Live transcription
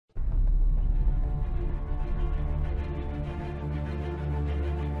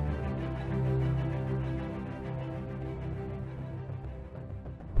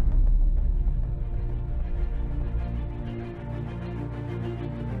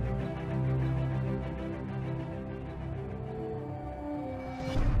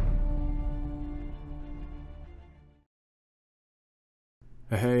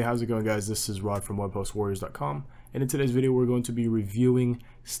Hey, how's it going, guys? This is Rod from webhostwarriors.com, and in today's video we're going to be reviewing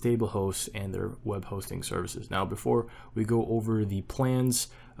StableHost and their web hosting services. Now, before we go over the plans,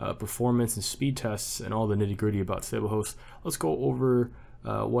 performance and speed tests and all the nitty-gritty about StableHost, let's go over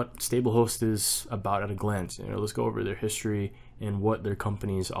what StableHost is about at a glance. Let's go over their history and what their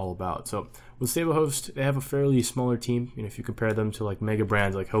company is all about. So with StableHost, they have a fairly smaller team. If you compare them to like mega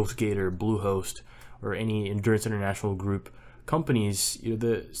brands like HostGator, Bluehost, or any Endurance International group companies,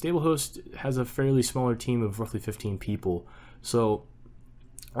 the StableHost has a fairly smaller team of roughly 15 people. So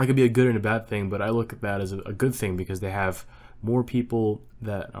that could be a good and a bad thing, but I look at that as a good thing because they have more people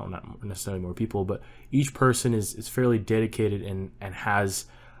that, not necessarily more people, but each person is fairly dedicated and has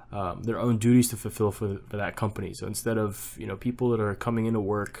their own duties to fulfill for that company. So instead of people that are coming into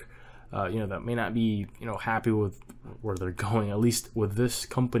work that may not be happy with where they're going, at least with this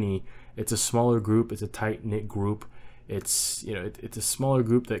company, it's a smaller group, it's a tight-knit group. It's it's a smaller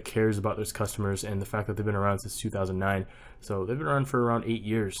group that cares about their customers, and the fact that they've been around since 2009, so they've been around for around 8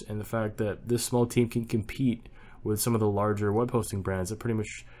 years, and the fact that this small team can compete with some of the larger web hosting brands, it pretty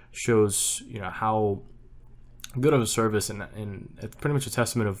much shows how good of a service, and it's pretty much a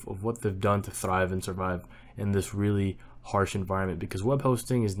testament of what they've done to thrive and survive in this really harsh environment, because web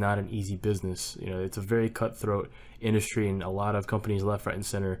hosting is not an easy business. It's a very cutthroat industry, and a lot of companies left, right, and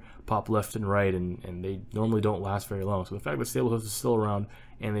center pop left and right, and they normally don't last very long. So the fact that StableHost is still around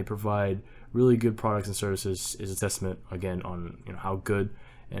and they provide really good products and services is a testament, again, on how good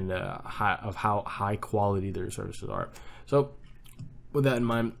and how high quality their services are. So with that in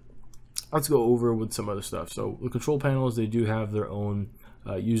mind, let's go over with some other stuff. So the control panels, they do have their own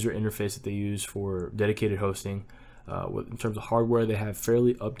user interface that they use for dedicated hosting. In terms of hardware, they have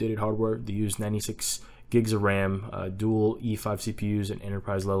fairly updated hardware. They use 96 gigs of RAM, dual E5 CPUs, and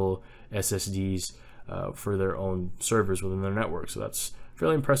enterprise level SSDs for their own servers within their network. So that's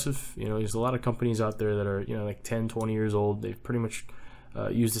fairly impressive. There's a lot of companies out there that are like 10, 20 years old. They've pretty much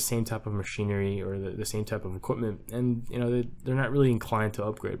use the same type of machinery or the same type of equipment, and they're not really inclined to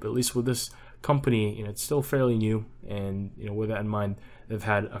upgrade. But at least with this company, it's still fairly new, and with that in mind, they've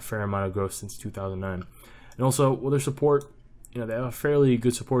had a fair amount of growth since 2009. And also with their support, they have a fairly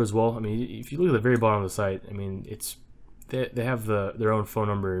good support as well. I mean, if you look at the very bottom of the site, I mean, they have their own phone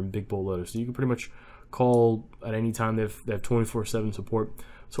number in big bold letters, so you can pretty much call at any time. They have 24/7 support.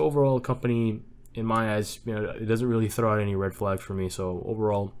 So overall, a company, in my eyes, it doesn't really throw out any red flags for me. So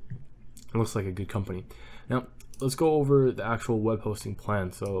overall, it looks like a good company. Now let's go over the actual web hosting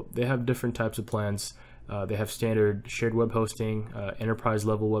plan. So they have different types of plans. They have standard shared web hosting, enterprise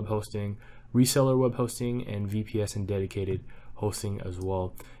level web hosting, reseller web hosting, and VPS and dedicated hosting as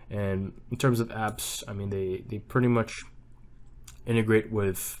well. And in terms of apps, I mean, they pretty much integrate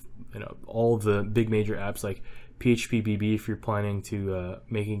with all the big major apps like PHP BB if you're planning to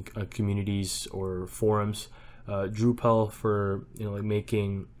making communities or forums, Drupal for like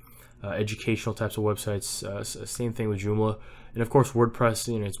making educational types of websites, same thing with Joomla, and of course WordPress.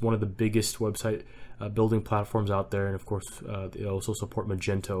 It's one of the biggest website building platforms out there, and of course they also support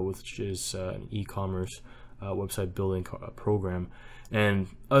Magento, which is an e-commerce website building program. And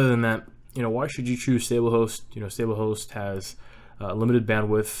other than that, why should you choose StableHost? StableHost has limited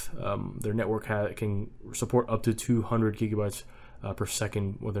bandwidth. Their network can support up to 200 gigabytes per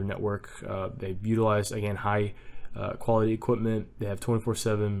second with their network. They utilize, again, high quality equipment. They have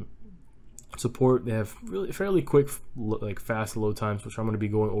 24/7 support. They have really fairly quick, fast load times, which I'm going to be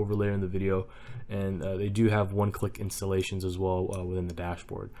going over later in the video. And they do have one-click installations as well within the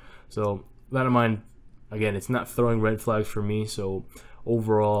dashboard. So with that in mind, again, it's not throwing red flags for me. So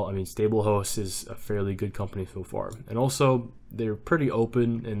overall, I mean, StableHost is a fairly good company so far. And also, they're pretty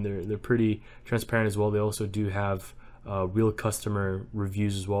open and they're pretty transparent as well. They also do have real customer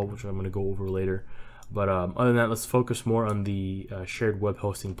reviews as well, which I'm going to go over later. But other than that, let's focus more on the shared web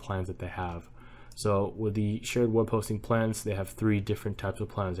hosting plans that they have. So with the shared web hosting plans, they have 3 different types of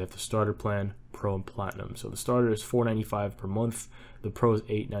plans. They have the starter plan, pro, and platinum. So the starter is $4.95 per month, the pro is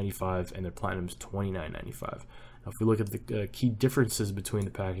 $8.95, and the platinum is $29.95. Now, if we look at the key differences between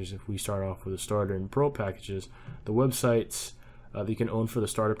the packages, if we start off with the starter and pro packages, the websites that you can own for the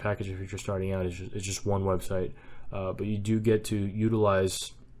starter package if you're just starting out is just one website, but you do get to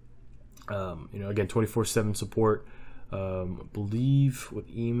utilize again, 24/7 support. I believe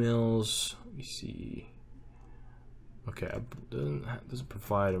with emails, let me see. Okay, it doesn't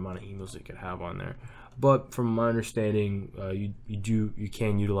provide the amount of emails they could have on there, but from my understanding, you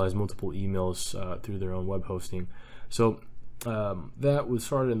can utilize multiple emails through their own web hosting. So that was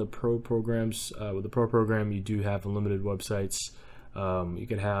started in the pro programs. With the pro program, you do have unlimited websites. You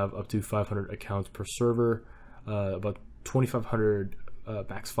can have up to 500 accounts per server, about 2,500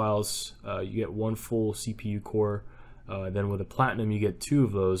 max files. You get 1 full CPU core. Then with a platinum, you get 2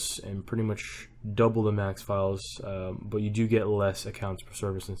 of those and pretty much double the max files, but you do get less accounts per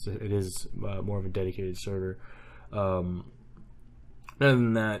server since it is more of a dedicated server. Other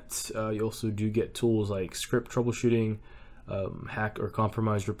than that, you also do get tools like script troubleshooting, hack or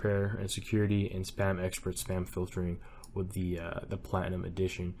compromise repair, and security, and spam expert spam filtering with the platinum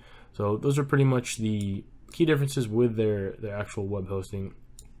edition. So those are pretty much the key differences with their actual web hosting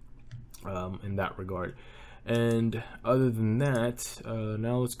in that regard. And other than that,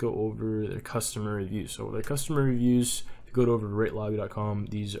 now let's go over their customer reviews. So their customer reviews, if you go over to ratelobby.com,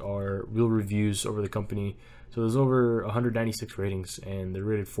 these are real reviews over the company. So there's over 196 ratings, and they're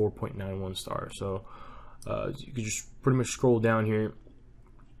rated 4.91 stars. So you can just pretty much scroll down here.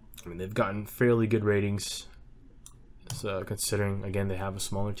 I mean, they've gotten fairly good ratings, considering, again, they have a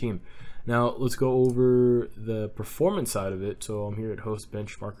smaller team. Now let's go over the performance side of it. So I'm here at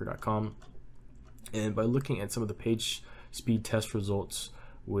hostbenchmarker.com. And by looking at some of the page speed test results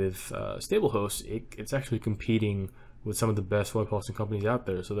with StableHost, it's actually competing with some of the best web hosting companies out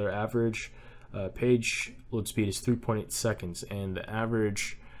there. So their average page load speed is 3.8 seconds, and the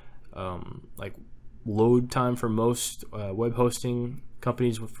average load time for most web hosting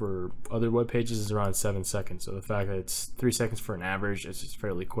companies for other web pages is around 7 seconds. So the fact that it's 3 seconds for an average, it's just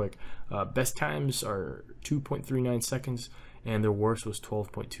fairly quick. Best times are 2.39 seconds. And their worst was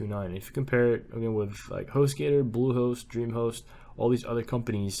 12.29. If you compare it again with like HostGator, Bluehost, DreamHost, all these other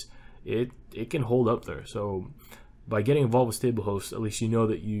companies, it can hold up there. So by getting involved with StableHost, at least you know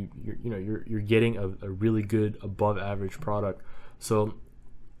that you're getting a really good above average product. So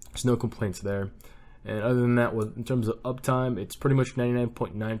there's no complaints there. And other than that, in terms of uptime, it's pretty much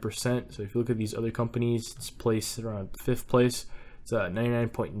 99.9%. So if you look at these other companies, it's placed around 5th place. It's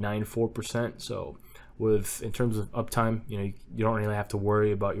 99.94%. So in terms of uptime, you don't really have to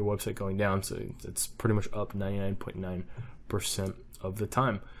worry about your website going down. So it's pretty much up 99.9% of the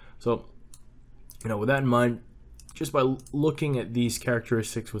time. So, with that in mind, just by looking at these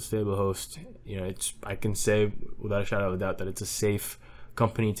characteristics with StableHost, I can say without a shadow of a doubt that it's a safe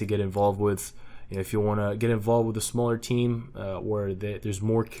company to get involved with. If you want to get involved with a smaller team where there's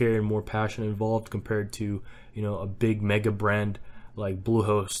more care and more passion involved compared to a big mega brand like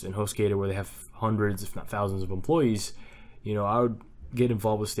Bluehost and HostGator where they have hundreds if not thousands of employees, I would get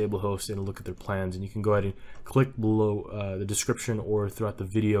involved with StableHost and look at their plans. And you can go ahead and click below the description or throughout the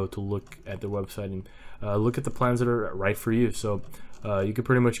video to look at their website and look at the plans that are right for you. So you can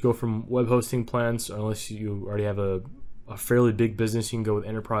pretty much go from web hosting plans, unless you already have a fairly big business. You can go with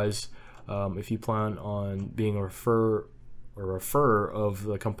enterprise. If you plan on being a referrer of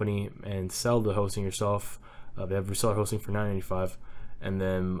the company and sell the hosting yourself, they have reseller hosting for $9.95, and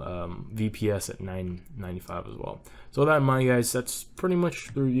then VPS at $9.95 as well. So with that in mind, guys, that's pretty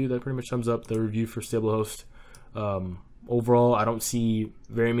much the review. That pretty much sums up the review for StableHost. Overall, I don't see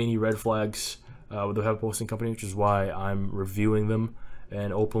very many red flags with the web hosting company, which is why I'm reviewing them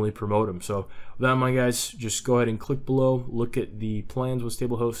and openly promote them. So with that in mind, guys, just go ahead and click below, look at the plans with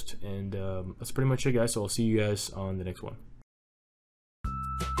StableHost, and that's pretty much it, guys. So I'll see you guys on the next one.